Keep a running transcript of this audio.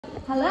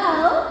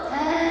Hello.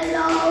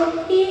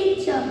 Hello,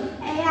 teacher.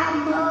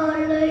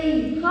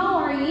 Emily.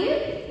 How are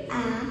you?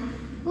 I'm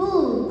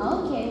good.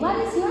 Okay, what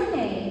is your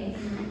name?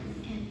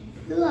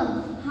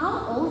 Duong.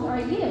 How old are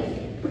you?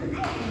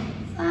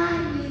 I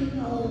am 5 years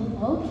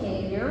old.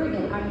 Okay, very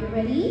good. Are you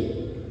ready?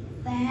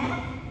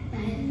 That.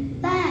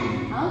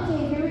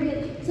 Okay, very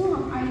good.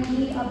 Duong, are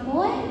you a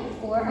boy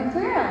or a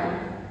girl?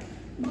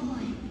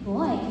 Boy.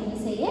 Boy, can you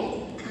say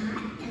it? I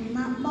am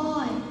a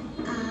boy.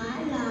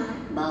 I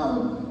like ball.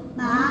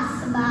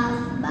 Basketball.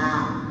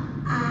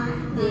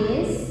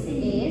 This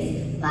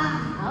is ball.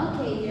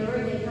 Okay,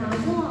 very good. Now,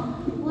 Duong,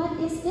 what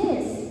is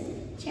this?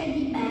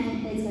 Teddy bear.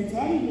 It's a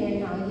teddy bear.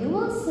 Now you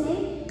will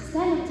say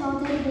stand up tall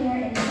teddy bear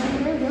and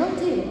teddy bear will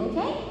do,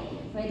 okay?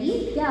 Ready?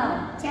 Go.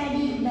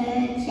 Teddy bear,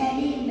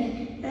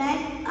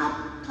 leg up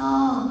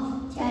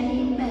tall.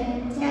 Teddy bear,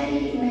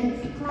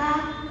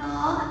 clap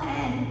tall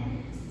and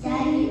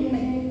teddy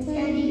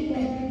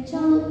bear,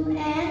 jump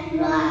and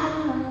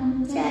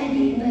run.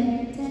 Teddy bear,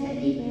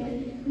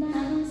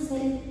 now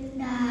sit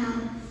down.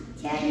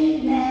 Teddy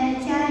bear,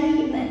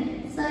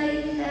 say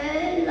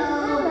hello.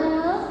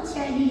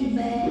 Teddy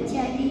bear,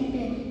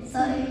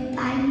 say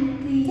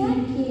thank you.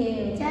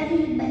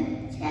 Teddy bear,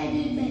 say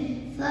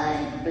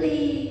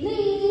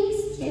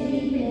please.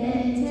 Teddy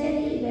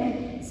bear,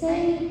 say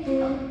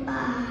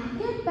goodbye.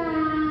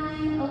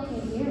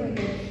 Okay, here we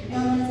go.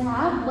 Now let's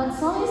have, what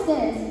song is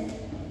this?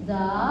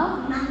 The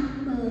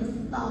Number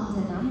song.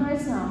 The number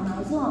song. Now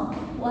Duong,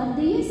 what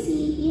do you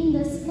see in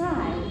the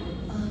sky?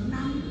 A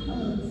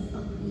number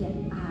song. Yep,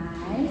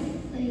 I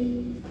see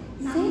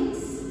 6.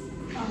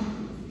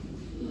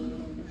 in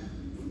the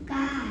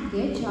sky.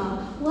 Good job.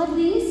 What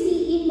do you see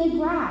in the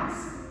grass?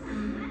 I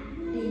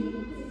see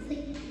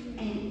 6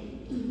 and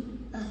in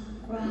the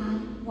grass.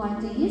 What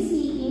do you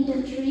see in the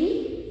tree?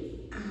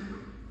 I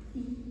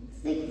see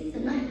 6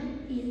 snakes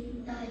in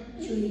the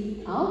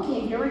tree. Okay,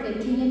 very good.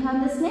 Can you count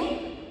the snake?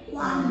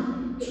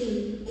 1,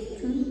 2,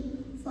 3,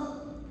 4,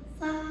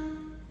 5.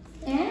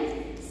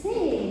 And 6.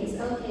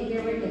 Okay,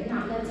 very good.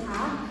 Now let's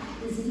have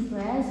the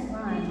zebras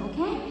run,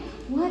 okay?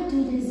 What do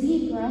the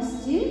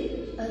zebras do?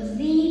 A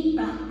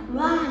zebra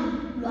run.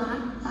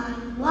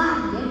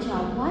 Good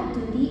job. What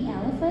do the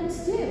elephants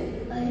do?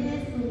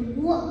 Elephant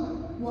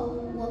walk.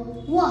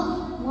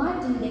 What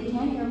do the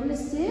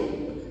kangaroos do?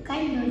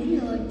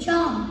 Kangaroo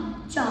jump.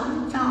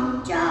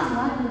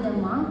 What do the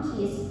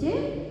monkeys do?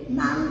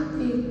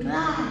 Monkey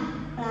cry.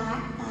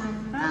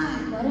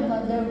 What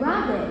about the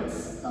rabbits?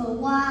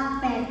 Qua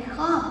bẹt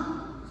khóc.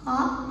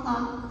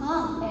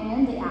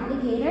 And the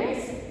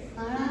alligators?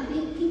 Đó là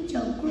cái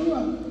chậu cua.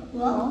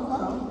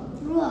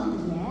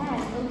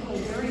 Yes, okay,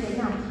 very good.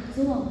 Now,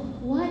 Duong,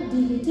 what do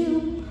you do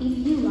if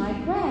you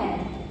like red?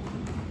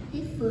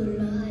 If you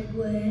like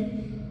red,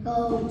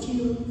 go to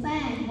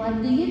bed. What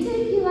do you do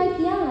if you like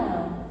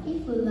yellow?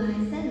 If you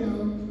like yellow,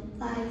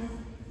 like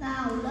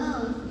yellow.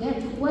 Good.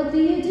 What do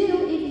you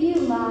do if you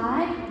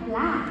like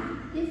black?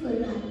 If you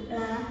like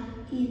black,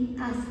 eat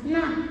a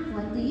snack.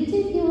 What do you do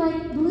if you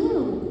like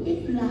blue? If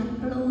you like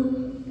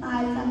blue,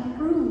 buy some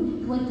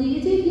blue. What do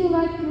you do if you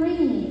like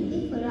green?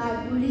 If you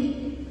like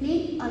green,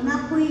 eat a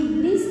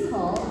queen. This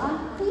called a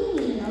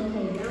queen.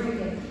 Okay, very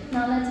good.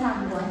 Now let's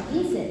have what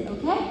is it,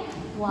 okay?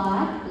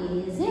 What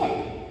is it?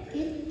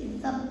 It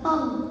is a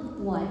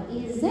bone. What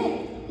is it?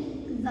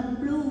 It is a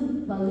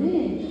blue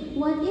Balloon.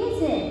 What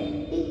is it?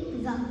 It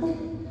is a book.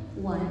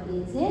 What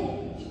is it?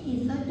 It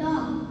is a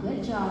dog.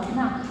 Good job.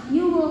 Now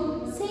you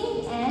will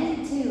sing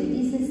and do.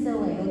 This is the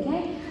way,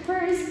 okay?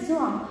 First,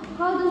 Duong,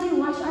 how do we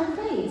wash our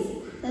face?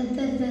 This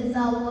is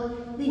our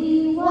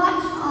we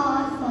wash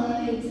our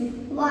face.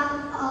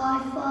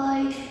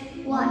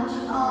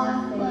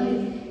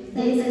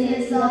 This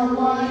is the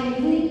way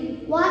we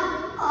wash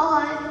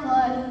our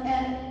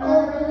face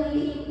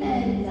early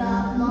in the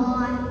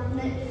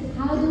morning.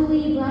 How do we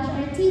brush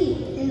our teeth?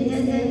 This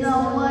is the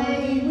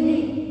way we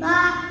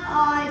brush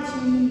our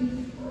teeth.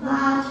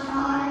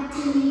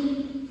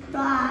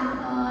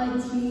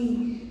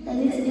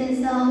 This is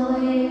the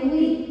way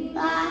we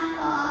brush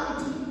our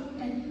teeth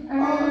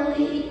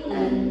early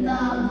in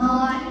the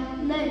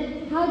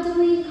morning. How do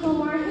we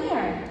comb our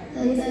hair?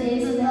 This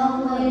is the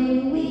way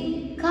we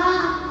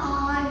comb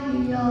our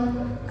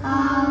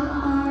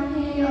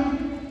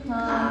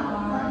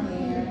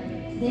hair.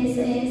 This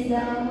is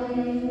the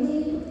way we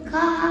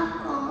comb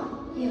our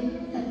hair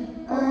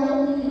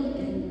early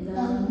in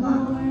the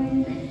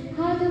morning.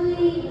 How do we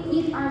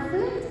eat our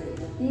food?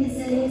 This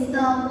is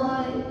the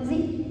way we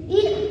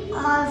eat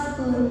our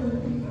food.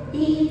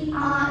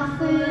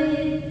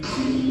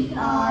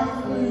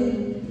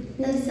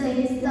 This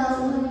is the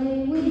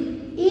way we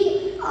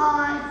eat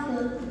our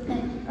food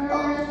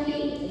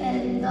early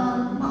in the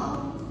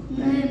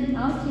morning.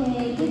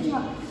 Okay, good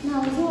job.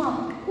 Now, Duong,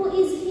 who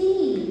is he?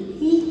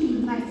 He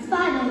is my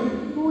father.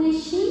 Who is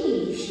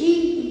she? She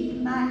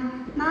is my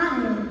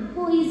mother.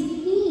 Who is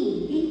he?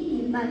 He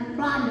is my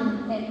brother.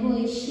 And who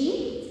is she?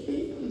 She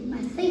is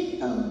my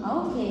sister.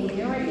 Okay,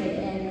 very good.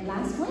 And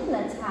last one,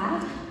 let's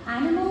have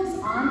animals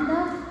on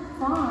the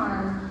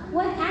farm.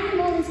 What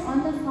animal is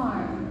on the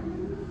farm?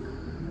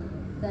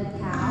 The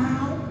cow.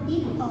 Cow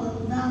is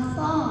on the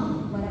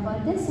farm. What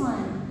about this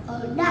one?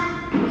 A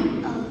duck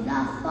is on the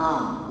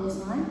farm. This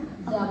one.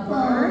 A The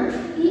bird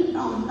bird. is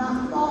on the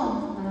farm.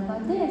 What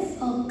about this?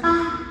 A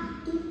cat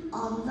is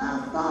on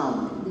the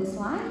farm. This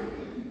one.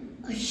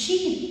 A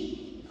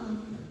sheep.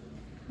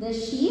 The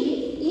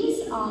sheep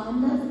is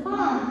on the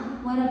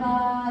farm. What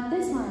about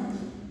this one?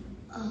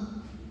 A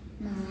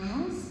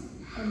Mouse.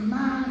 A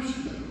mouse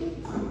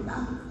is on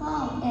the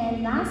farm.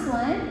 And last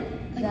one.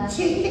 A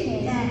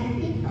chicken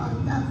is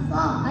on the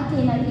farm.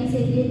 Okay, now can you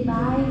say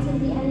goodbye to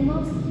the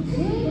animals?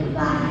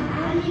 Goodbye,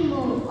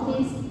 animal.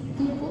 Please.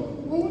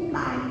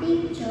 Goodbye,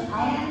 teacher.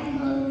 I am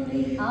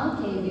hungry.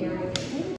 Okay, very